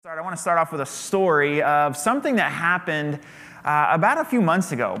I want to start off with a story of something that happened about a few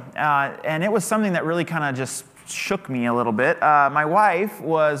months ago, and it was something that really kind of just shook me a little bit. My wife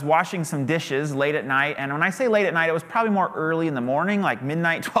was washing some dishes late at night, and when I say late at night, it was probably more early in the morning, like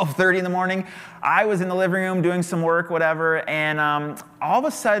midnight, 12:30 in the morning. I was in the living room doing some work, whatever, and all of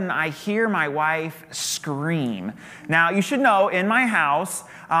a sudden I hear my wife scream. Now, you should know, in my house,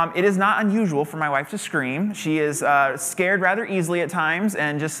 it is not unusual for my wife to scream. She is scared rather easily at times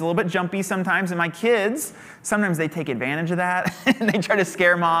and just a little bit jumpy sometimes. And my kids, sometimes they take advantage of that and they try to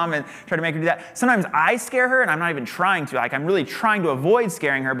scare mom and try to make her do that. Sometimes I scare her and I'm not even trying to. Like, I'm really trying to avoid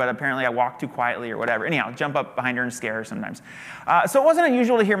scaring her, but apparently I walk too quietly or whatever. Anyhow, jump up behind her and scare her sometimes. So it wasn't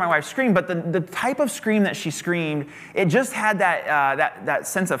unusual to hear my wife scream, but the type of scream that she screamed, it just had that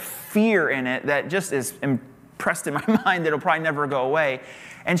sense of fear in it that just is impressed in my mind that it'll probably never go away.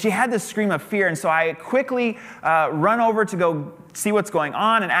 And she had this scream of fear, and so I quickly run over to go see what's going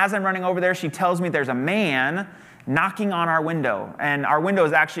on, and as I'm running over there, she tells me there's a man knocking on our window, and our window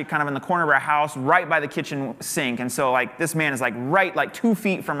is actually kind of in the corner of our house, right by the kitchen sink, and so this man is right 2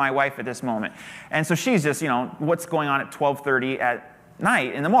 feet from my wife at this moment. And so she's just, what's going on at 12:30 at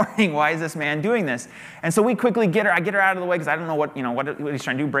night in the morning? Why is this man doing this? And so we quickly I get her out of the way because I don't know what he's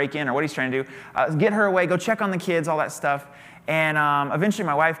trying to do, break in or what he's trying to do. Get her away, go check on the kids, all that stuff. And eventually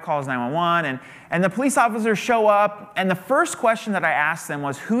my wife calls 911 and the police officers show up, and the first question that I asked them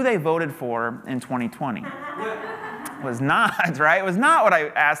was who they voted for in 2020. It was not, right? It was not what I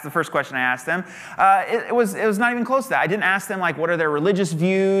asked, the first question I asked them. It was not even close to that. I didn't ask them, what are their religious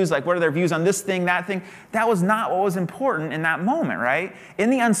views? What are their views on this thing, that thing? That was not what was important in that moment, right?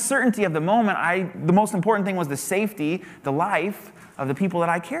 In the uncertainty of the moment, the most important thing was the safety, the life of the people that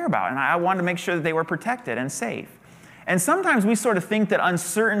I care about. And I wanted to make sure that they were protected and safe. And sometimes we sort of think that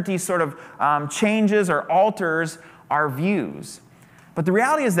uncertainty sort of changes or alters our views. But the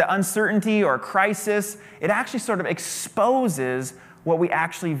reality is that uncertainty or crisis, it actually sort of exposes what we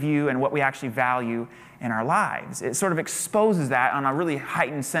actually view and what we actually value in our lives. It sort of exposes that on a really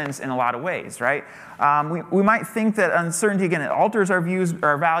heightened sense in a lot of ways, right? We might think that uncertainty, again, it alters our views,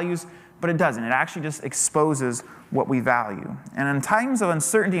 our values, but it doesn't. It actually just exposes what we value. And in times of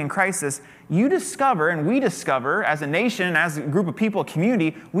uncertainty and crisis, you discover, and we discover, as a nation, as a group of people, a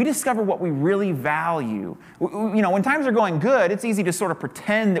community, we discover what we really value. When times are going good, it's easy to sort of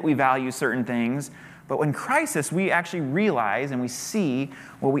pretend that we value certain things, but when crisis, we actually realize and we see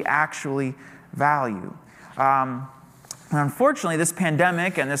what we actually value. And unfortunately, this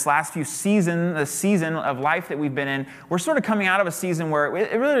pandemic and this last few the season of life that we've been in, we're sort of coming out of a season where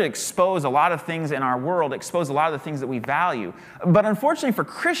it really exposed a lot of things in our world, exposed a lot of the things that we value. But unfortunately for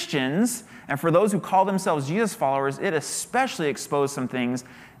Christians, and for those who call themselves Jesus followers, it especially exposed some things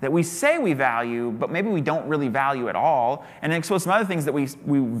that we say we value, but maybe we don't really value at all. And it exposed some other things that we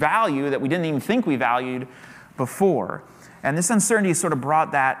value that we didn't even think we valued before. And this uncertainty sort of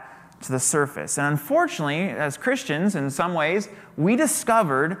brought that to the surface. And unfortunately, as Christians, in some ways, we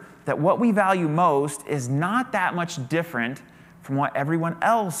discovered that what we value most is not that much different from what everyone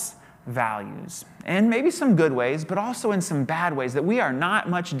else values. And maybe some good ways, but also in some bad ways, that we are not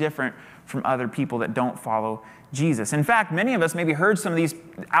much different from other people that don't follow Jesus. In fact, many of us maybe heard some of these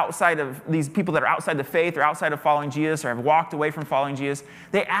people that are outside the faith or outside of following Jesus or have walked away from following Jesus.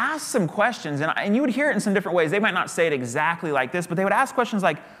 They ask some questions, and you would hear it in some different ways. They might not say it exactly like this, but they would ask questions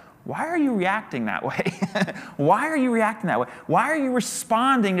like, why are you reacting that way? Why are you reacting that way? Why are you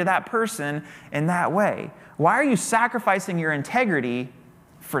responding to that person in that way? Why are you sacrificing your integrity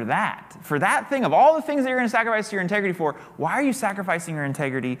for that? For that thing, of all the things that you're going to sacrifice your integrity for, why are you sacrificing your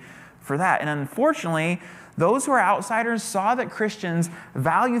integrity for that? And unfortunately, those who are outsiders saw that Christians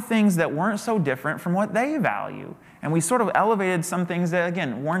value things that weren't so different from what they value. And we sort of elevated some things that,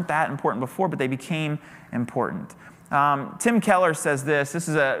 again, weren't that important before, but they became important. Tim Keller says this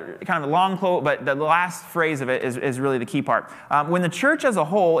is a kind of a long quote, but the last phrase of it is really the key part. When the church as a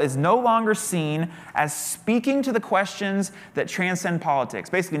whole is no longer seen as speaking to the questions that transcend politics.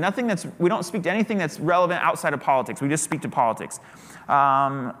 Basically, we don't speak to anything that's relevant outside of politics. We just speak to politics.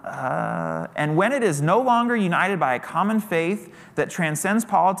 And when it is no longer united by a common faith that transcends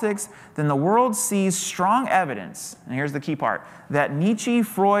politics, then the world sees strong evidence, and here's the key part, that Nietzsche,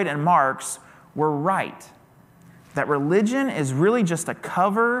 Freud, and Marx were right. That religion is really just a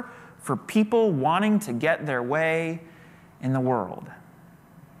cover for people wanting to get their way in the world.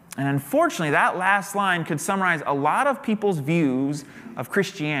 And unfortunately, that last line could summarize a lot of people's views of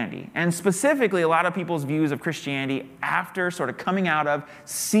Christianity, and specifically a lot of people's views of Christianity after sort of coming out of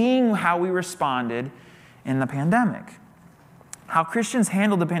seeing how we responded in the pandemic. how Christians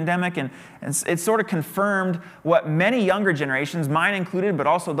handled the pandemic, and it sort of confirmed what many younger generations, mine included, but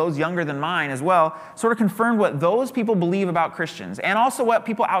also those younger than mine as well, sort of confirmed what those people believe about Christians, and also what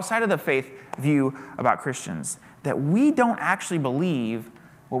people outside of the faith view about Christians, that we don't actually believe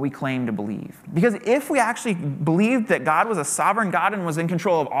what we claim to believe. Because if we actually believed that God was a sovereign God and was in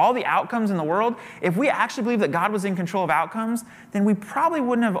control of all the outcomes in the world, if we actually believed that God was in control of outcomes, then we probably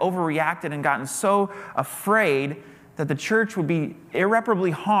wouldn't have overreacted and gotten so afraid that the church would be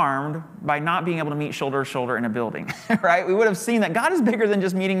irreparably harmed by not being able to meet shoulder to shoulder in a building, right? We would have seen that God is bigger than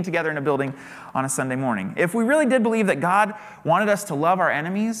just meeting together in a building on a Sunday morning. If we really did believe that God wanted us to love our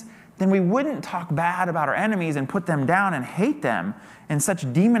enemies, then we wouldn't talk bad about our enemies and put them down and hate them in such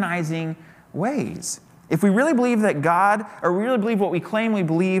demonizing ways. If we really believe that God, or we really believe what we claim we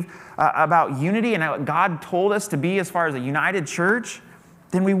believe about unity and what God told us to be as far as a united church,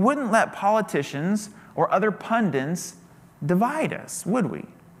 then we wouldn't let politicians or other pundits divide us, would we?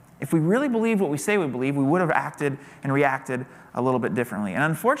 If we really believed what we say we believe, we would have acted and reacted a little bit differently. And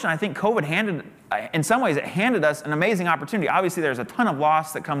unfortunately, I think COVID in some ways, it handed us an amazing opportunity. Obviously, there's a ton of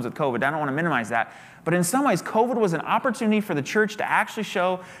loss that comes with COVID. I don't want to minimize that. But in some ways, COVID was an opportunity for the church to actually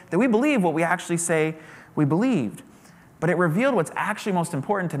show that we believe what we actually say we believed. But it revealed what's actually most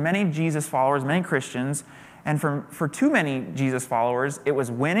important to many Jesus followers, many Christians. And for too many Jesus followers, it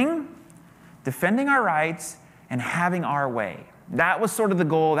was winning, defending our rights, and having our way. That was sort of the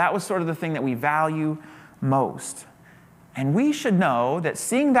goal. That was sort of the thing that we value most. And we should know that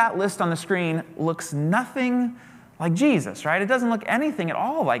seeing that list on the screen looks nothing like Jesus, right? It doesn't look anything at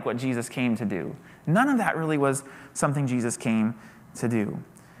all like what Jesus came to do. None of that really was something Jesus came to do.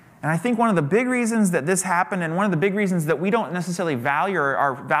 And I think one of the big reasons that this happened, and one of the big reasons that we don't necessarily value, or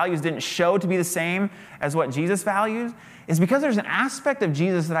our values didn't show to be the same as what Jesus values, is because there's an aspect of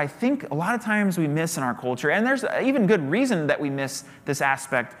Jesus that I think a lot of times we miss in our culture. And there's even good reason that we miss this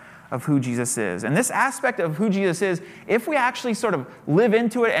aspect of who Jesus is. And this aspect of who Jesus is, if we actually sort of live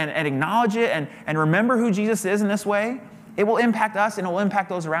into it and acknowledge it and remember who Jesus is in this way, it will impact us and it will impact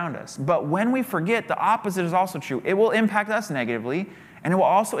those around us. But when we forget, the opposite is also true. It will impact us negatively, and it will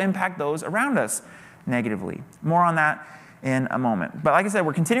also impact those around us negatively. More on that in a moment. But like I said,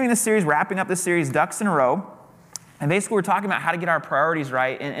 we're continuing this series, wrapping up this series, Ducks in a Row. And basically, we're talking about how to get our priorities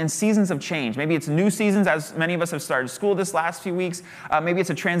right in seasons of change. Maybe it's new seasons, as many of us have started school this last few weeks. Maybe it's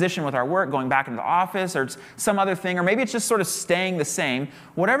a transition with our work, going back into the office, or it's some other thing, or maybe it's just sort of staying the same.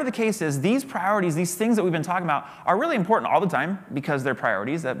 Whatever the case is, these priorities, these things that we've been talking about, are really important all the time because they're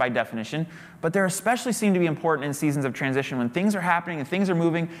priorities, by definition. But they're especially seem to be important in seasons of transition when things are happening and things are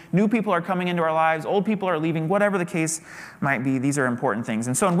moving, new people are coming into our lives, old people are leaving, whatever the case might be, these are important things.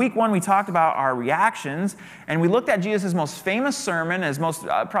 And so in week 1, we talked about our reactions, and we looked at Jesus' most famous sermon, his most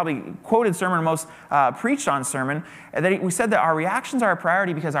probably quoted sermon, most preached on sermon, and that we said that our reactions are a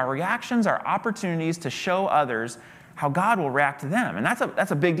priority because our reactions are opportunities to show others how God will react to them. And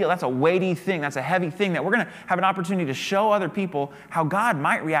that's a big deal. That's a weighty thing. That's a heavy thing that we're going to have an opportunity to show other people how God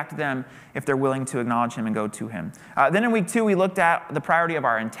might react to them if they're willing to acknowledge him and go to him. Then in week 2, we looked at the priority of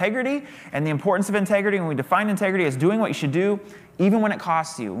our integrity and the importance of integrity. And we defined integrity as doing what you should do even when it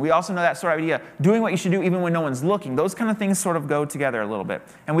costs you. We also know that sort of idea, doing what you should do even when no one's looking. Those kind of things sort of go together a little bit.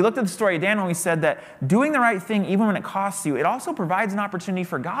 And we looked at the story of Daniel and we said that doing the right thing even when it costs you, it also provides an opportunity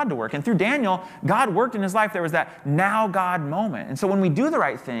for God to work. And through Daniel, God worked in his life. There was that now God moment. And so when we do the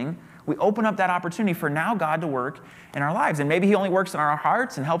right thing, we open up that opportunity for now God to work in our lives. And maybe he only works in our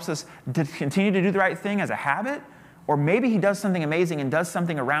hearts and helps us to continue to do the right thing as a habit. Or maybe he does something amazing and does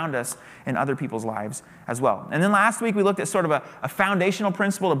something around us in other people's lives as well. And then last week, we looked at sort of a foundational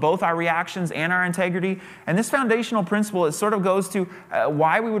principle of both our reactions and our integrity. And this foundational principle, it sort of goes to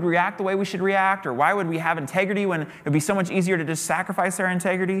why we would react the way we should react, or why would we have integrity when it would be so much easier to just sacrifice our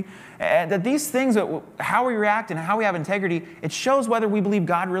integrity. And that these things, how we react and how we have integrity, it shows whether we believe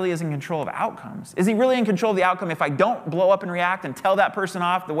God really is in control of outcomes. Is he really in control of the outcome if I don't blow up and react and tell that person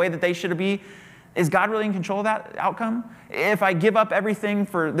off the way that they should be? Is God really in control of that outcome? If I give up everything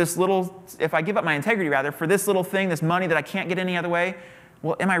for if I give up my integrity rather, for this little thing, this money that I can't get any other way,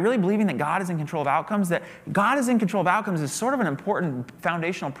 well, am I really believing that God is in control of outcomes? That God is in control of outcomes is sort of an important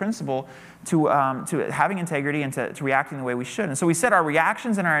foundational principle to having integrity and to reacting the way we should. And so we said our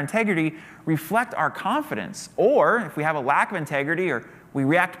reactions and our integrity reflect our confidence. Or if we have a lack of integrity or we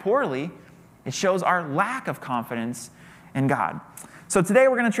react poorly, it shows our lack of confidence in God. So today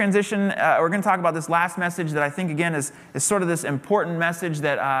we're going to transition, we're going to talk about this last message that I think, again, is sort of this important message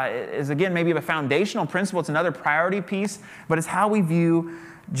that is, again, maybe a foundational principle. It's another priority piece, but it's how we view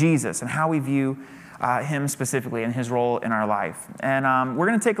Jesus and how we view him specifically and his role in our life. And we're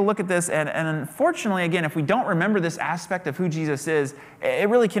going to take a look at this. And unfortunately, again, if we don't remember this aspect of who Jesus is, it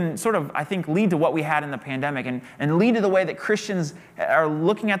really can sort of, I think, lead to what we had in the pandemic and lead to the way that Christians are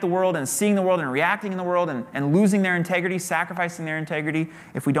looking at the world and seeing the world and reacting in the world and losing their integrity, sacrificing their integrity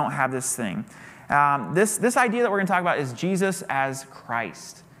if we don't have this thing. This idea that we're going to talk about is Jesus as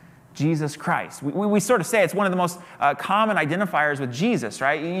Christ. Jesus Christ. We sort of say it's one of the most common identifiers with Jesus,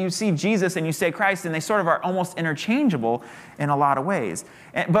 right? You see Jesus and you say Christ, and they sort of are almost interchangeable in a lot of ways.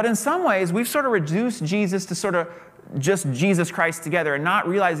 But in some ways, we've sort of reduced Jesus to sort of just Jesus Christ together and not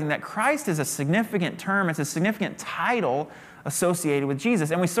realizing that Christ is a significant term, it's a significant title associated with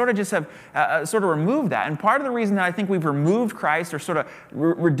Jesus. And we sort of just have sort of removed that. And part of the reason that I think we've removed Christ or sort of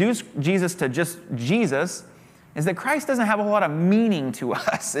reduced Jesus to just Jesus is that Christ doesn't have a whole lot of meaning to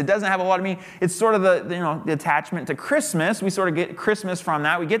us. It doesn't have a lot of meaning. It's sort of the attachment to Christmas. We sort of get Christmas from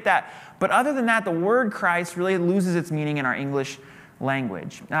that. We get that. But other than that, the word Christ really loses its meaning in our English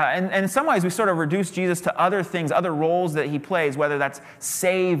language. And in some ways, we sort of reduce Jesus to other things, other roles that he plays, whether that's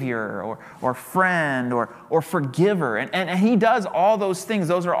Savior or friend or forgiver. And he does all those things.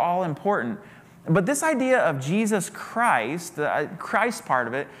 Those are all important. But this idea of Jesus Christ, the Christ part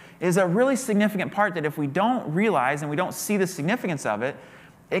of it, is a really significant part that if we don't realize and we don't see the significance of it,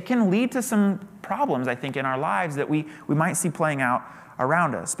 it can lead to some problems, I think, in our lives that we might see playing out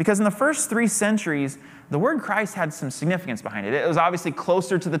around us. Because in the first 3 centuries, the word Christ had some significance behind it. It was obviously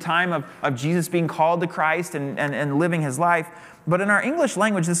closer to the time of Jesus being called to Christ and living his life. But in our English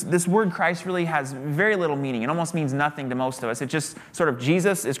language, this word Christ really has very little meaning. It almost means nothing to most of us. It's just sort of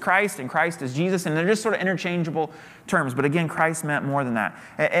Jesus is Christ and Christ is Jesus, and they're just sort of interchangeable terms. But again, Christ meant more than that.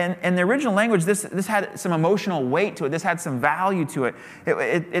 And in the original language, this had some emotional weight to it. This had some value to it.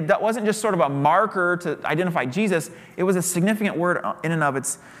 It wasn't just sort of a marker to identify Jesus. It was a significant word in and of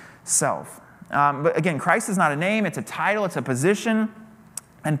itself. But again, Christ is not a name. It's a title. It's a position.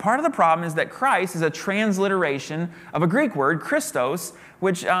 And part of the problem is that Christ is a transliteration of a Greek word, Christos,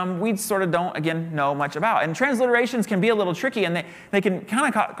 which we sort of don't, again, know much about. And transliterations can be a little tricky, and they can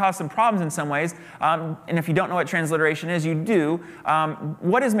kind of cause some problems in some ways. And if you don't know what transliteration is, you do.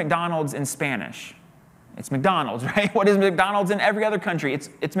 What is McDonald's in Spanish? It's McDonald's, right? What is McDonald's in every other country?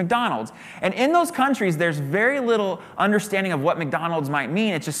 It's McDonald's. And in those countries, there's very little understanding of what McDonald's might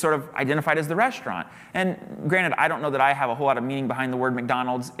mean. It's just sort of identified as the restaurant. And granted, I don't know that I have a whole lot of meaning behind the word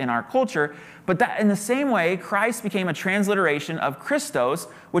McDonald's in our culture, but that in the same way, Christ became a transliteration of Christos,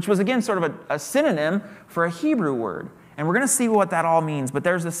 which was, again, sort of a synonym for a Hebrew word. And we're going to see what that all means. But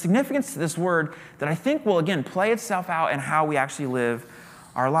there's a significance to this word that I think will, again, play itself out in how we actually live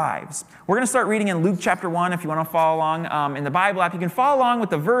our lives. We're going to start reading in Luke chapter 1 if you want to follow along in the Bible app. You can follow along with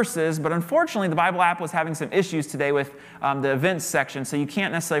the verses, but unfortunately the Bible app was having some issues today with the events section, so you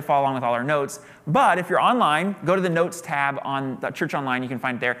can't necessarily follow along with all our notes. But if you're online, go to the notes tab on the Church Online. You can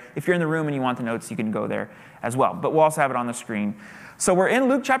find it there. If you're in the room and you want the notes, you can go there as well. But we'll also have it on the screen. So we're in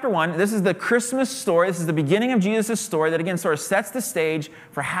Luke chapter 1. This is the Christmas story. This is the beginning of Jesus' story that, again, sort of sets the stage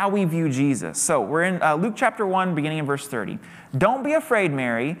for how we view Jesus. So we're in Luke chapter 1, beginning in verse 30. "Don't be afraid,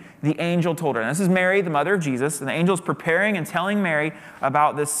 Mary," the angel told her. And this is Mary, the mother of Jesus. And the angel is preparing and telling Mary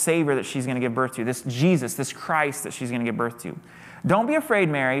about this Savior that she's going to give birth to, this Jesus, this Christ that she's going to give birth to. "Don't be afraid,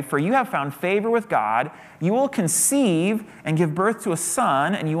 Mary, for you have found favor with God. You will conceive and give birth to a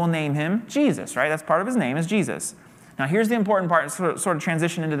son, and you will name him Jesus," right? That's part of his name is Jesus. Now, here's the important part, sort of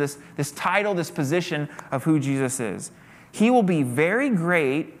transition into this title, this position of who Jesus is. "He will be very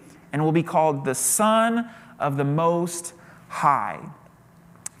great and will be called the Son of the Most High."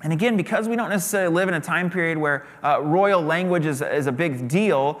 And again, because we don't necessarily live in a time period where royal language is a big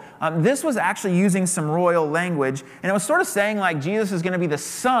deal, this was actually using some royal language. And it was sort of saying like Jesus is going to be the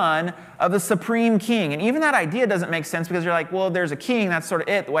son of the supreme king. And even that idea doesn't make sense because you're like, well, there's a king, that's sort of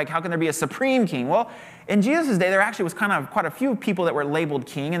it. Like, how can there be a supreme king? Well, in Jesus' day, there actually was kind of quite a few people that were labeled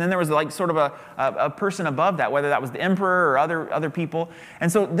king. And then there was like sort of a person above that, whether that was the emperor or other people.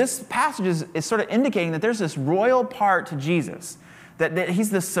 And so this passage is sort of indicating that there's this royal part to Jesus. That he's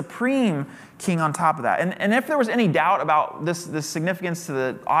the supreme king on top of that. And if there was any doubt about this significance to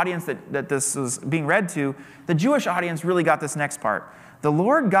the audience that this was being read to, the Jewish audience really got this next part. "The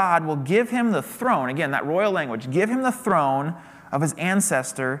Lord God will give him the throne," again, that royal language, "give him the throne of his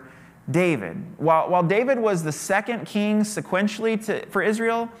ancestor David." While David was the second king sequentially for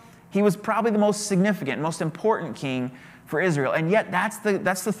Israel, he was probably the most significant, most important king for Israel. And yet that's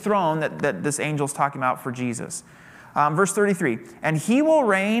the throne that this angel's talking about for Jesus. Verse 33, "And he will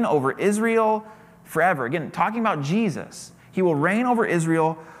reign over Israel forever." Again, talking about Jesus. "He will reign over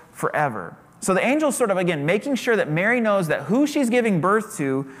Israel forever." So the angel's sort of, again, making sure that Mary knows that who she's giving birth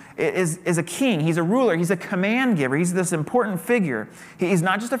to is a king. He's a ruler. He's a command giver. He's this important figure. He's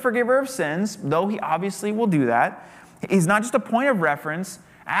not just a forgiver of sins, though he obviously will do that. He's not just a point of reference.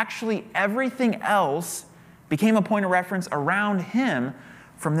 Actually, everything else became a point of reference around him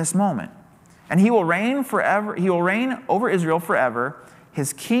from this moment. And he will reign forever. He will reign over Israel forever.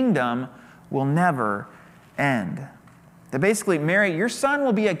 His kingdom will never end. That basically, Mary, your son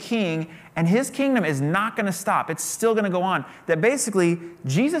will be a king, and his kingdom is not going to stop. It's still going to go on. That basically,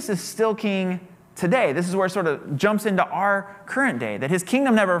 Jesus is still king today. This is where it sort of jumps into our current day, that his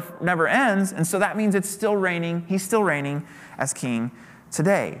kingdom never ends, and so that means it's still reigning. He's still reigning as king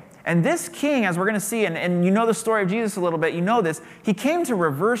today. And this king, as we're going to see, and you know the story of Jesus a little bit, you know this, he came to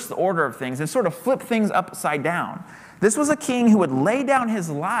reverse the order of things and sort of flip things upside down. This was a king who would lay down his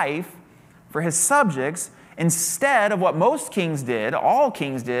life for his subjects instead of what most kings did, all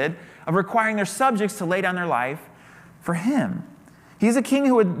kings did, of requiring their subjects to lay down their life for him. He's a king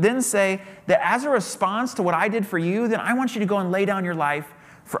who would then say that as a response to what I did for you, then I want you to go and lay down your life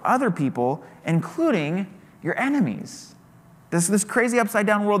for other people, including your enemies. This crazy upside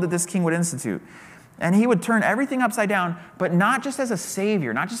down world that this king would institute. And he would turn everything upside down, but not just as a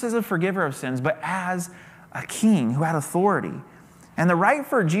savior, not just as a forgiver of sins, but as a king who had authority. And the right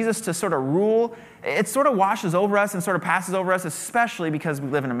for Jesus to sort of rule, it sort of washes over us and sort of passes over us, especially because we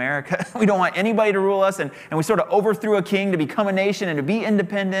live in America. We don't want anybody to rule us, and we sort of overthrew a king to become a nation and to be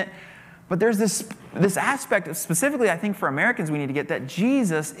independent. But there's this aspect, specifically I think for Americans we need to get, that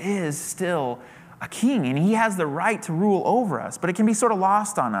Jesus is still a king, and he has the right to rule over us, but it can be sort of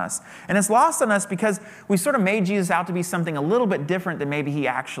lost on us. And it's lost on us because we sort of made Jesus out to be something a little bit different than maybe he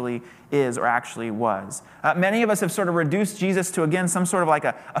actually is or actually was. Many of us have sort of reduced Jesus to, again, some sort of like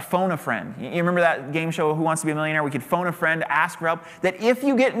a phone a friend. You remember that game show, Who Wants to Be a Millionaire? We could phone a friend, ask for help, that if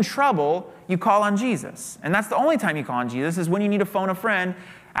you get in trouble, you call on Jesus. And that's the only time you call on Jesus, is when you need to phone a friend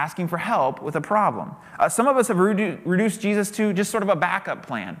asking for help with a problem. Some of us have reduced Jesus to just sort of a backup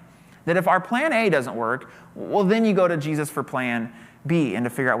plan. That if our plan A doesn't work, well, then you go to Jesus for plan B and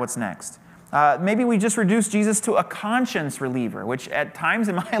to figure out what's next. Maybe we just reduce Jesus to a conscience reliever, which at times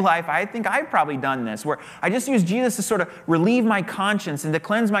in my life, I think I've probably done this, where I just use Jesus to sort of relieve my conscience and to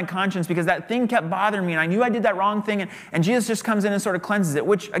cleanse my conscience because that thing kept bothering me and I knew I did that wrong thing, and Jesus just comes in and sort of cleanses it,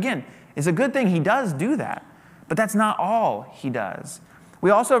 which, again, is a good thing. He does do that, but that's not all he does.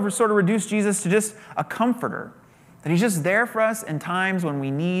 We also have sort of reduced Jesus to just a comforter, that he's just there for us in times when we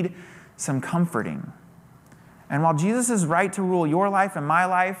need some comforting. And while Jesus is right to rule your life and my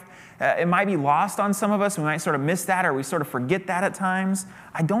life, it might be lost on some of us. We might sort of miss that, or we sort of forget that at times.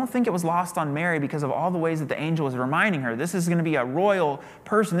 I don't think it was lost on Mary because of all the ways that the angel was reminding her, this is going to be a royal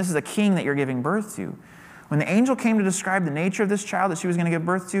person. This is a king that you're giving birth to. When the angel came to describe the nature of this child that she was going to give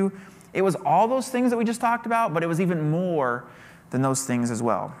birth to, it was all those things that we just talked about, but it was even more than those things as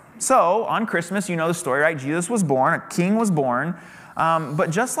well. So on Christmas, you know the story, right? Jesus was born, a king was born. But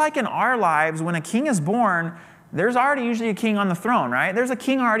just like in our lives, when a king is born, there's already usually a king on the throne, right? There's a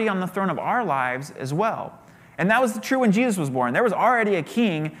king already on the throne of our lives as well. And that was true when Jesus was born. There was already a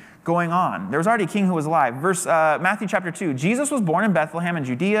king going on. There was already a king who was alive. Matthew chapter 2, Jesus was born in Bethlehem in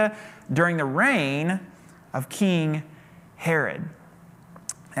Judea during the reign of King Herod.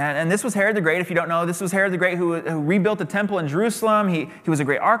 And this was Herod the Great. If you don't know, this was Herod the Great who rebuilt the temple in Jerusalem. He was a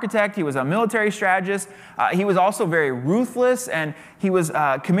great architect. He was a military strategist. He was also very ruthless, and he was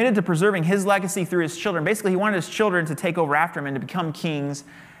committed to preserving his legacy through his children. Basically, he wanted his children to take over after him and to become kings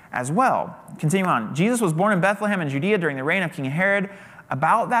as well. Continue on. Jesus was born in Bethlehem in Judea during the reign of King Herod.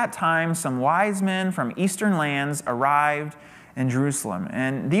 About that time, some wise men from eastern lands arrived in Jerusalem.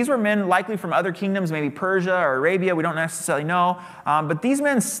 And these were men likely from other kingdoms, maybe Persia or Arabia, we don't necessarily know. But these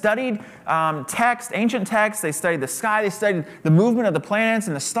men studied ancient texts, they studied the sky, they studied the movement of the planets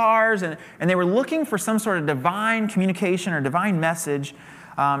and the stars, and they were looking for some sort of divine communication or divine message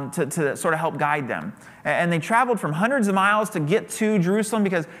to sort of help guide them. And they traveled from hundreds of miles to get to Jerusalem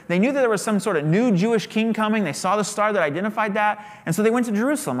because they knew that there was some sort of new Jewish king coming. They saw the star that identified that. And so they went to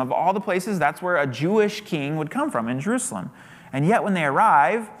Jerusalem. Of all the places, that's where a Jewish king would come from, in Jerusalem. And yet when they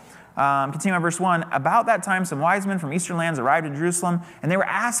arrive, continue on verse 1, about that time some wise men from eastern lands arrived in Jerusalem, and they were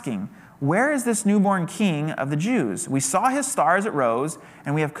asking, where is this newborn king of the Jews? We saw his star as it rose,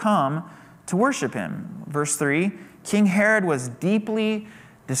 and we have come to worship him. Verse 3, King Herod was deeply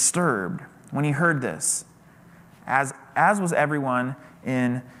disturbed when he heard this, as was everyone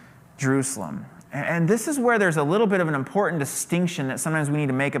in Jerusalem. And this is where there's a little bit of an important distinction that sometimes we need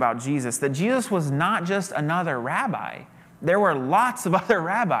to make about Jesus, that Jesus was not just another rabbi. there were lots of other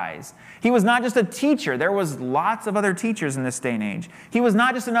rabbis. He was not just a teacher. There was lots of other teachers in this day and age. He was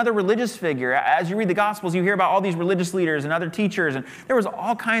not just another religious figure. As you read the Gospels, you hear about all these religious leaders and other teachers, and there was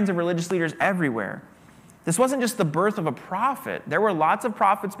all kinds of religious leaders everywhere. This wasn't just the birth of a prophet. There were lots of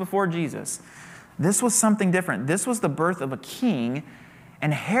prophets before Jesus. This was something different. This was the birth of a king,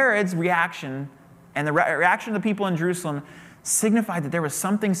 and Herod's reaction and the reaction of the people in Jerusalem signified that there was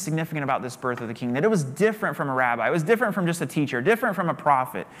something significant about this birth of the king, that it was different from a rabbi, it was different from just a teacher, different from a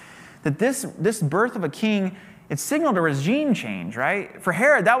prophet, that this birth of a king, it signaled a regime change, right? For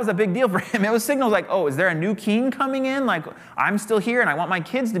Herod, that was a big deal for him. It was signals like, oh, is there a new king coming in? Like, I'm still here, and I want my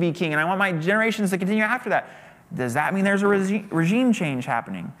kids to be king, and I want my generations to continue after that. Does that mean there's a regime change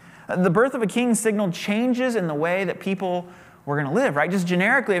happening? The birth of a king signaled changes in the way that people were going to live, right? Just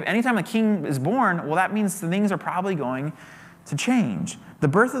generically, if anytime a king is born, well, that means things are probably going to change. The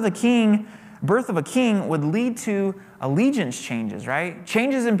birth of a king would lead to allegiance changes, right?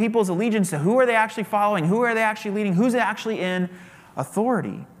 Changes in people's allegiance to who are they actually following, who are they actually leading, who's actually in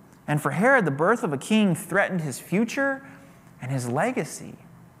authority. And for Herod, the birth of a king threatened his future and his legacy.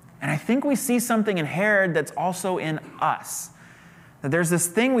 And I think we see something in Herod that's also in us. That there's this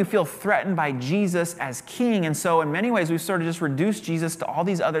thing we feel threatened by Jesus as king, and so in many ways we've sort of just reduced Jesus to all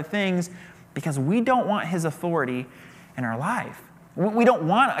these other things because we don't want his authority in our life. We don't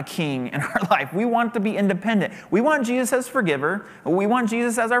want a king in our life. We want to be independent. We want Jesus as forgiver. We want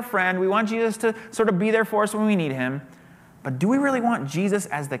Jesus as our friend. We want Jesus to sort of be there for us when we need him. But do we really want Jesus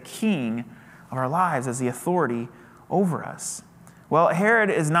as the king of our lives, as the authority over us? Well, Herod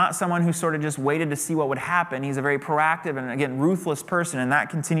is not someone who sort of just waited to see what would happen. He's a very proactive and, again, ruthless person, and that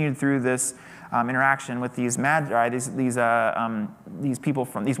continued through this interaction with these magi, these people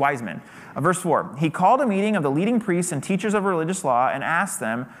from these wise men. Verse 4, he called a meeting of the leading priests and teachers of religious law and asked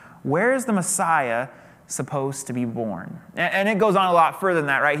them, where is the Messiah supposed to be born? And it goes on a lot further than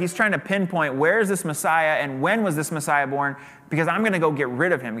that, right? He's trying to pinpoint where is this Messiah and when was this Messiah born, because I'm going to go get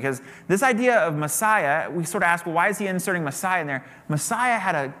rid of him. Because this idea of Messiah, we sort of ask, well, why is he inserting Messiah in there? Messiah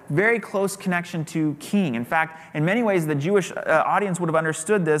had a very close connection to king. In fact, in many ways, the Jewish audience would have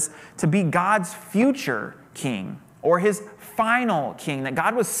understood this to be God's future king or his final king that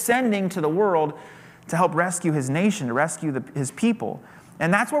God was sending to the world to help rescue his nation, to rescue his people.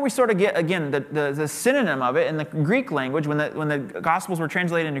 And that's where we sort of get, again, the synonym of it in the Greek language, when the Gospels were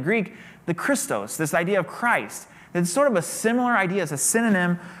translated into Greek, the Christos, this idea of Christ. It's sort of a similar idea. It's a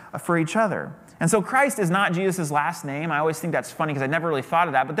synonym for each other. And so Christ is not Jesus' last name. I always think that's funny because I never really thought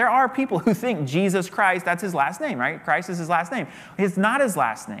of that. But there are people who think Jesus Christ, that's his last name, right? Christ is his last name. It's not his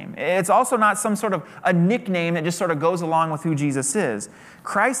last name. It's also not some sort of a nickname that just sort of goes along with who Jesus is.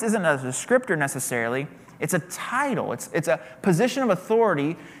 Christ isn't a descriptor necessarily. It's a title. It's a position of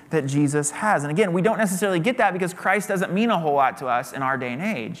authority that Jesus has. And again, we don't necessarily get that because Christ doesn't mean a whole lot to us in our day and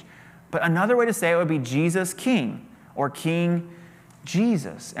age. But another way to say it would be Jesus King or King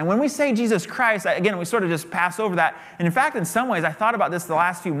Jesus. And when we say Jesus Christ, again, we sort of just pass over that. And in fact, in some ways, I thought about this the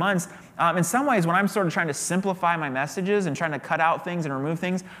last few months. In some ways, when I'm sort of trying to simplify my messages and trying to cut out things and remove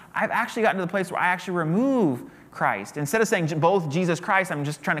things, I've actually gotten to the place where I actually remove Christ. Instead of saying both Jesus Christ, I'm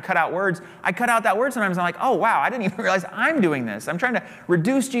just trying to cut out words. I cut out that word sometimes. I'm like, oh, wow, I didn't even realize I'm doing this. I'm trying to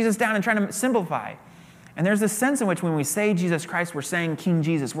reduce Jesus down and trying to simplify. And there's this sense in which when we say Jesus Christ, we're saying King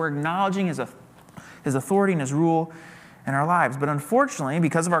Jesus. We're acknowledging his authority and his rule in our lives. But unfortunately,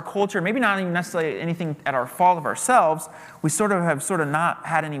 because of our culture, maybe not even necessarily anything at our fault of ourselves, we have not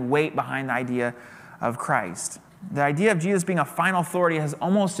had any weight behind the idea of Christ. The idea of Jesus being a final authority has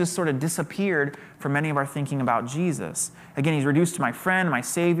almost just sort of disappeared from many of our thinking about Jesus. Again, he's reduced to my friend, my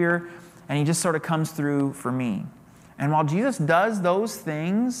Savior, and he just sort of comes through for me. And while Jesus does those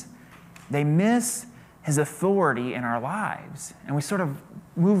things, they miss his authority in our lives. And we sort of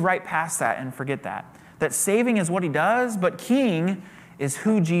move right past that and forget that. That saving is what he does, but king is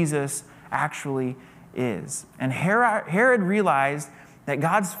who Jesus actually is. And Herod realized that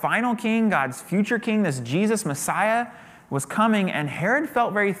God's final king, God's future king, this Jesus Messiah, was coming, and Herod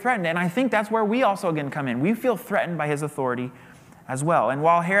felt very threatened. And I think that's where we also again come in. We feel threatened by his authority as well. And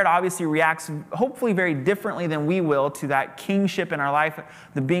while Herod obviously reacts hopefully very differently than we will to that kingship in our life,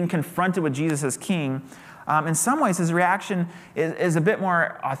 the being confronted with Jesus as king, in some ways his reaction is a bit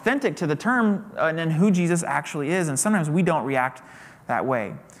more authentic to the term and who Jesus actually is. And sometimes we don't react that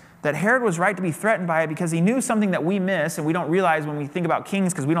way. That Herod was right to be threatened by it because he knew something that we miss and we don't realize when we think about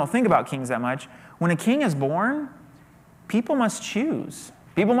kings, because we don't think about kings that much. When a king is born, people must choose.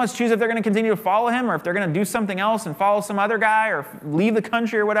 People must choose if they're going to continue to follow him or if they're going to do something else and follow some other guy or leave the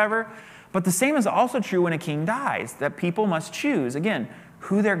country or whatever. But the same is also true when a king dies, that people must choose, again,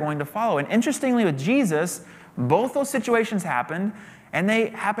 who they're going to follow. And interestingly with Jesus, Both those situations happened, and they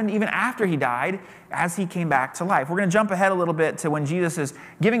happened even after he died, as he came back to life. We're going to jump ahead a little bit to when Jesus is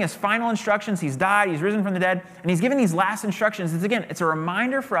giving his final instructions. He's died, he's risen from the dead, and he's giving these last instructions. It's a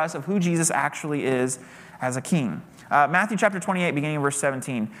reminder for us of who Jesus actually is as a king. Matthew chapter 28, beginning of verse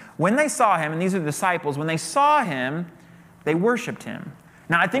 17. When they saw him, and these are the disciples, when they saw him, they worshiped him.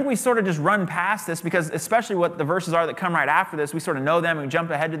 Now, I think we sort of just run past this because especially what the verses are that come right after this, we sort of know them and we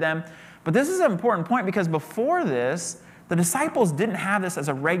jump ahead to them. But this is an important point because before this, the disciples didn't have this as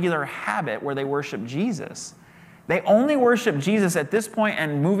a regular habit where they worshiped Jesus. They only worshiped Jesus at this point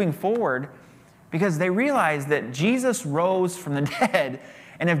and moving forward because they realized that Jesus rose from the dead.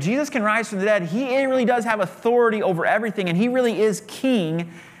 And if Jesus can rise from the dead, he really does have authority over everything, and he really is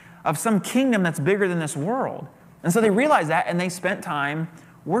king of some kingdom that's bigger than this world. And so they realized that, and they spent time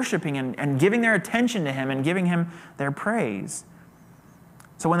worshiping and giving their attention to him and giving him their praise.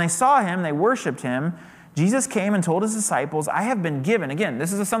 So when they saw him, they worshiped him. Jesus came and told his disciples, I have been given, again,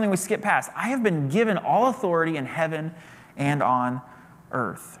 this is something we skip past, I have been given all authority in heaven and on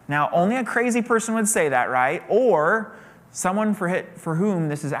earth. Now, only a crazy person would say that, right? Or someone for whom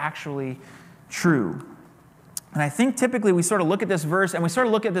this is actually true. And I think typically we sort of look at this verse, and we sort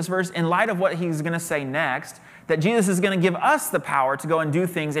of look at this verse in light of what he's going to say next, that Jesus is going to give us the power to go and do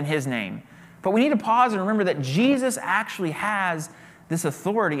things in his name. But we need to pause and remember that Jesus actually has this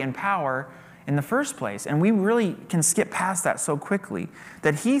authority and power in the first place. And we really can skip past that so quickly.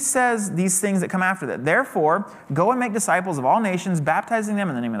 That he says these things that come after that. Therefore, go and make disciples of all nations, baptizing them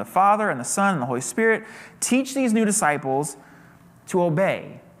in the name of the Father and the Son and the Holy Spirit. Teach these new disciples to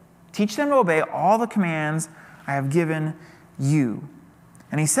obey. Teach them to obey all the commands I have given you.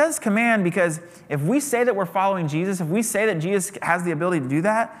 And he says command because if we say that we're following Jesus, if we say that Jesus has the ability to do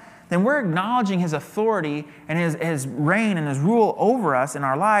that, then we're acknowledging his authority and his reign and his rule over us in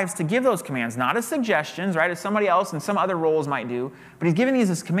our lives to give those commands, not as suggestions, right, as somebody else and some other roles might do, but he's giving these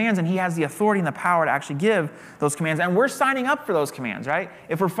as commands, and he has the authority and the power to actually give those commands, and we're signing up for those commands, right?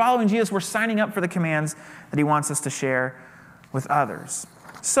 If we're following Jesus, we're signing up for the commands that he wants us to share with others.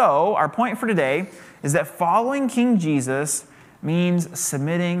 So, our point for today is that following King Jesus means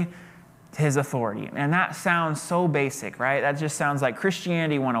submitting to his authority. And that sounds so basic, right? That just sounds like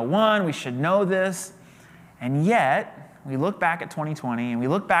Christianity 101. We should know this. And yet, we look back at 2020 and we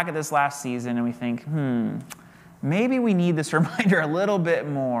look back at this last season and we think, maybe we need this reminder a little bit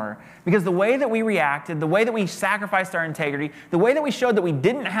more. Because the way that we reacted, the way that we sacrificed our integrity, the way that we showed that we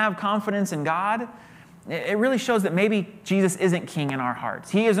didn't have confidence in God, it really shows that maybe Jesus isn't king in our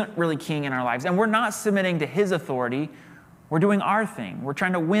hearts. He isn't really king in our lives. And we're not submitting to his authority. We're doing our thing. We're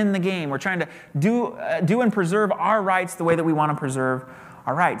trying to win the game. We're trying to do and preserve our rights the way that we want to preserve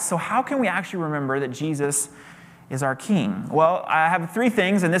our rights. So how can we actually remember that Jesus is our king? Well, I have three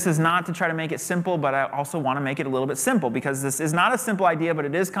things, and this is not to try to make it simple, but I also want to make it a little bit simple because this is not a simple idea, but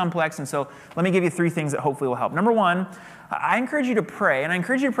it is complex. And so let me give you three things that hopefully will help. Number one, I encourage you to pray, and I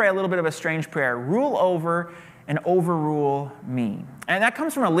encourage you to pray a little bit of a strange prayer. Rule over and overrule me. And that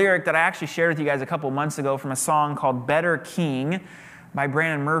comes from a lyric that I actually shared with you guys a couple months ago from a song called Better King by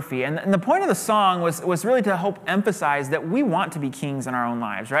Brandon Murphy. And the point of the song was really to help emphasize that we want to be kings in our own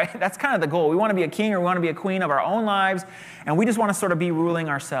lives, right? That's kind of the goal. We want to be a king or we want to be a queen of our own lives, and we just want to sort of be ruling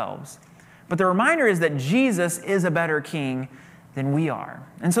ourselves. But the reminder is that Jesus is a better king than we are.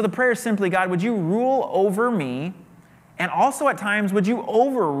 And so the prayer is simply, God, would you rule over me? And also at times, would you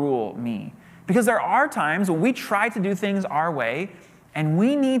overrule me? Because there are times when we try to do things our way, and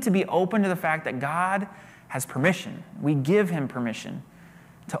we need to be open to the fact that God has permission. We give him permission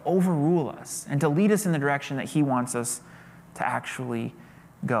to overrule us and to lead us in the direction that he wants us to actually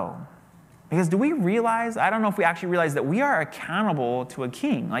go. Because do we realize, I don't know if we actually realize that we are accountable to a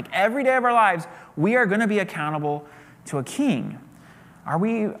king. Like every day of our lives, we are going to be accountable to a king. Are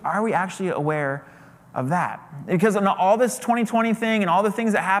we actually aware of that? Because in all this 2020 thing and all the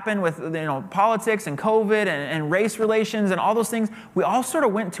things that happened with politics and COVID and race relations and all those things, we all sort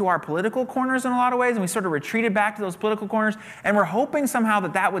of went to our political corners in a lot of ways, and we sort of retreated back to those political corners, and we're hoping somehow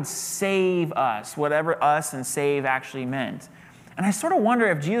that would save us, whatever us and save actually meant. And I sort of wonder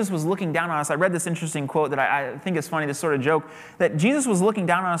if Jesus was looking down on us. I read this interesting quote that I think is funny, this sort of joke, that Jesus was looking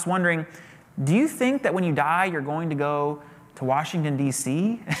down on us wondering, do you think that when you die, you're going to go to Washington,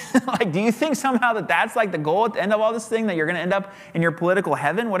 D.C.? Like, do you think somehow that's like the goal at the end of all this thing, that you're going to end up in your political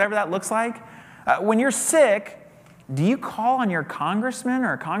heaven, whatever that looks like? When you're sick, do you call on your congressman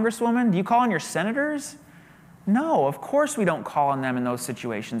or congresswoman? Do you call on your senators? No, of course we don't call on them in those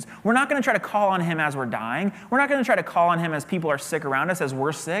situations. We're not going to try to call on him as we're dying. We're not going to try to call on him as people are sick around us, as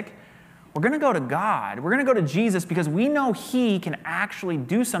we're sick. We're going to go to God. We're going to go to Jesus because we know he can actually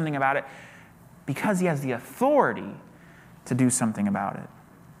do something about it. because he has the authority to do something about it.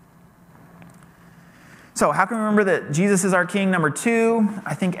 So how can we remember that Jesus is our King? Number 2,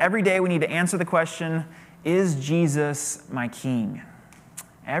 I think every day we need to answer the question, is Jesus my King?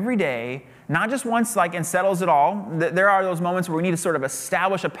 Every day, not just once and settles it all. There are those moments where we need to sort of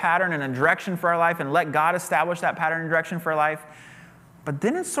establish a pattern and a direction for our life and let God establish that pattern and direction for our life. But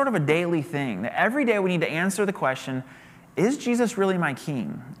then it's sort of a daily thing. That every day we need to answer the question, is Jesus really my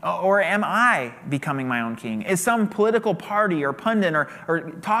King? Or am I becoming my own king? Is some political party or pundit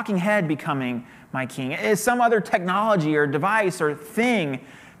or talking head becoming my king? Is some other technology or device or thing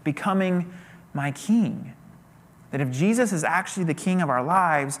becoming my king? That if Jesus is actually the king of our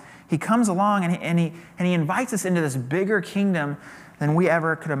lives, he comes along and he invites us into this bigger kingdom than we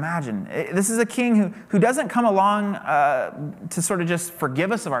ever could imagine. This is a king who doesn't come along to sort of just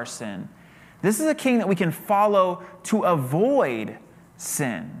forgive us of our sin. This is a king that we can follow to avoid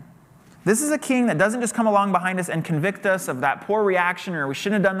sin. This is a king that doesn't just come along behind us and convict us of that poor reaction or we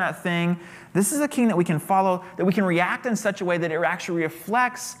shouldn't have done that thing. This is a king that we can follow, that we can react in such a way that it actually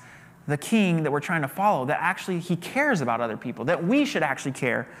reflects the king that we're trying to follow, that actually he cares about other people, that we should actually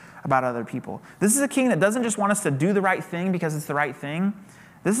care about other people. This is a king that doesn't just want us to do the right thing because it's the right thing.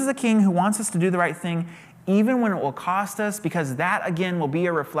 This is a king who wants us to do the right thing even when it will cost us, because that, again, will be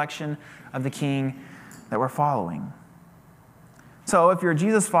a reflection of the king that we're following. So if you're a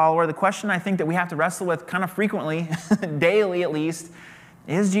Jesus follower, the question I think that we have to wrestle with kind of frequently, daily at least,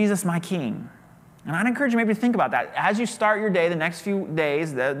 is Jesus my king? And I'd encourage you maybe to think about that. As you start your day, the next few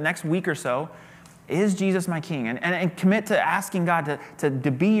days, the next week or so, is Jesus my king? And commit to asking God to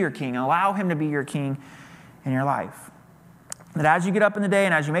be your king, and allow him to be your king in your life. That as you get up in the day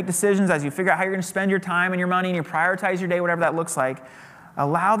and as you make decisions, as you figure out how you're going to spend your time and your money and you prioritize your day, whatever that looks like,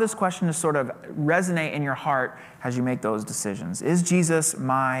 allow this question to sort of resonate in your heart as you make those decisions. Is Jesus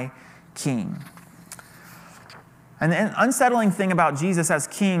my king? And the unsettling thing about Jesus as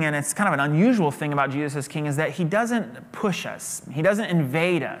king, and it's kind of an unusual thing about Jesus as king, is that he doesn't push us. He doesn't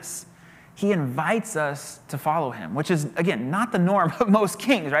invade us. He invites us to follow him, which is, again, not the norm of most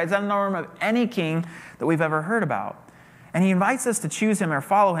kings, right? It's not the norm of any king that we've ever heard about. And he invites us to choose him or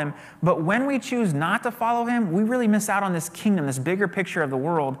follow him. But when we choose not to follow him, we really miss out on this kingdom, this bigger picture of the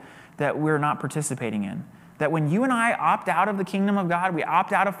world that we're not participating in. That when you and I opt out of the kingdom of God, we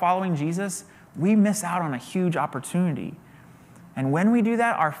opt out of following Jesus, we miss out on a huge opportunity. And when we do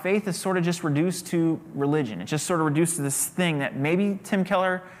that, our faith is sort of just reduced to religion. It's just sort of reduced to this thing that maybe Tim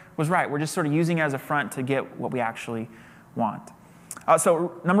Keller was right. We're just sort of using it as a front to get what we actually want.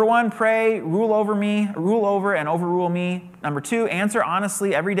 So number 1, pray, rule over and overrule me. Number 2, answer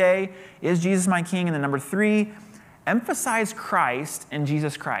honestly every day, is Jesus my king? And then number 3, emphasize Christ and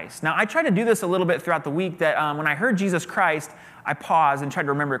Jesus Christ. Now, I tried to do this a little bit throughout the week, that when I heard Jesus Christ, I paused and tried to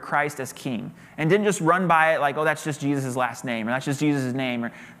remember Christ as king. And didn't just run by it like, oh, that's just Jesus' last name, or that's just Jesus' name,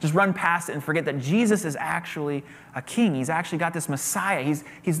 or just run past it and forget that Jesus is actually a king. He's actually got this Messiah.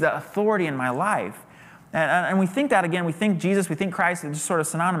 He's the authority in my life. And we think that, again, we think Jesus, we think Christ, it's just sort of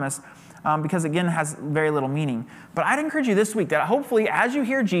synonymous because, again, it has very little meaning. But I'd encourage you this week that hopefully as you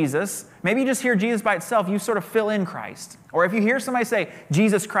hear Jesus, maybe you just hear Jesus by itself, you sort of fill in Christ. Or if you hear somebody say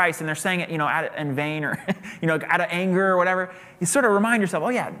Jesus Christ and they're saying it, in vain or, out of anger or whatever, you sort of remind yourself, oh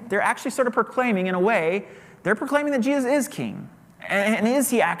yeah, they're actually sort of proclaiming in a way, they're proclaiming that Jesus is king. And is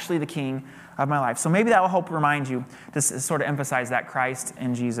he actually the king of my life? So maybe that will help remind you to sort of emphasize that Christ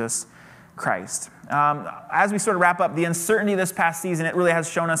and Jesus Christ. As we sort of wrap up, the uncertainty this past season, it really has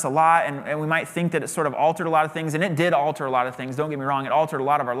shown us a lot, and we might think that it sort of altered a lot of things, and it did alter a lot of things. Don't get me wrong, it altered a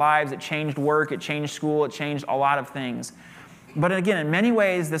lot of our lives. It changed work, it changed school, it changed a lot of things. But again, in many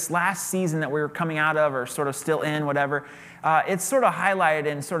ways, this last season that we're coming out of, or sort of still in, whatever, it's sort of highlighted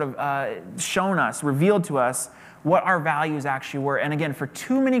and sort of shown us, revealed to us, what our values actually were. And again, for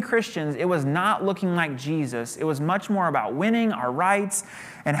too many Christians, it was not looking like Jesus. It was much more about winning our rights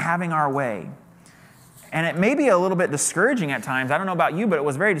and having our way. And it may be a little bit discouraging at times. I don't know about you, but it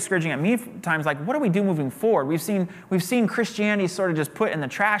was very discouraging at me at times. Like, what do we do moving forward? We've seen Christianity sort of just put in the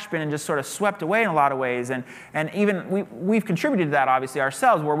trash bin and just sort of swept away in a lot of ways. And even we've contributed to that, obviously,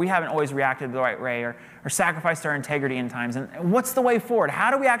 ourselves, where we haven't always reacted the right way or sacrificed our integrity in times. And what's the way forward?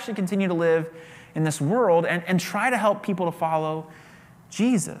 How do we actually continue to live in this world and try to help people to follow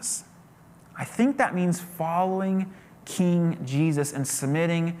Jesus? I think that means following King Jesus and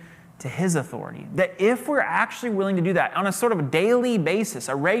submitting to his authority. That if we're actually willing to do that on a sort of a daily basis,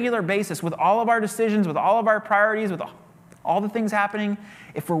 a regular basis, with all of our decisions, with all of our priorities, with all the things happening,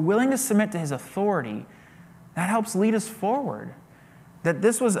 if we're willing to submit to his authority, that helps lead us forward. That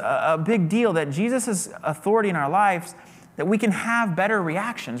this was a big deal, that Jesus' authority in our lives, that we can have better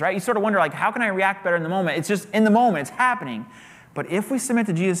reactions, right? You sort of wonder, like, how can I react better in the moment? It's just in the moment, it's happening. But if we submit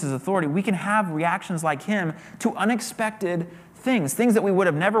to Jesus' authority, we can have reactions like him to unexpected things that we would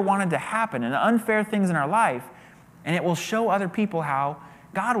have never wanted to happen, and unfair things in our life, and it will show other people how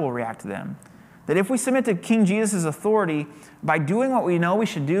God will react to them. That if we submit to King Jesus' authority by doing what we know we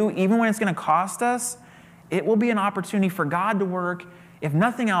should do, even when it's going to cost us, it will be an opportunity for God to work, if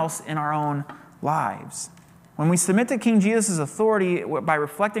nothing else, in our own lives. When we submit to King Jesus' authority by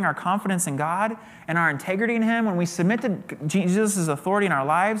reflecting our confidence in God and our integrity in him, when we submit to Jesus' authority in our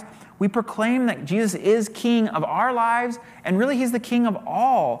lives, we proclaim that Jesus is king of our lives, and really he's the king of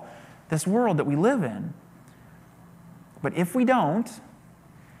all this world that we live in. But if we don't,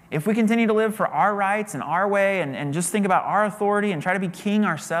 if we continue to live for our rights and our way and just think about our authority and try to be king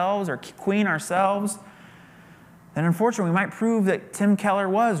ourselves or queen ourselves, then unfortunately we might prove that Tim Keller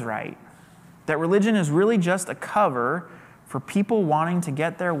was right. That religion is really just a cover for people wanting to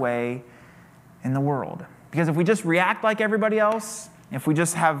get their way in the world. Because if we just react like everybody else, if we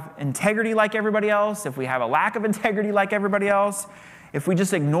just have integrity like everybody else, if we have a lack of integrity like everybody else, if we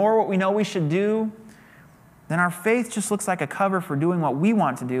just ignore what we know we should do, then our faith just looks like a cover for doing what we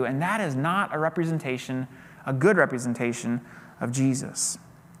want to do, and that is not a good representation of Jesus.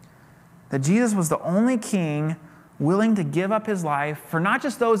 That Jesus was the only king willing to give up his life for not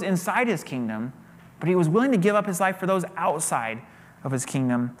just those inside his kingdom, but he was willing to give up his life for those outside of his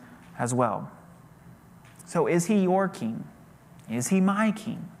kingdom as well. So is he your king? Is he my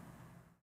king?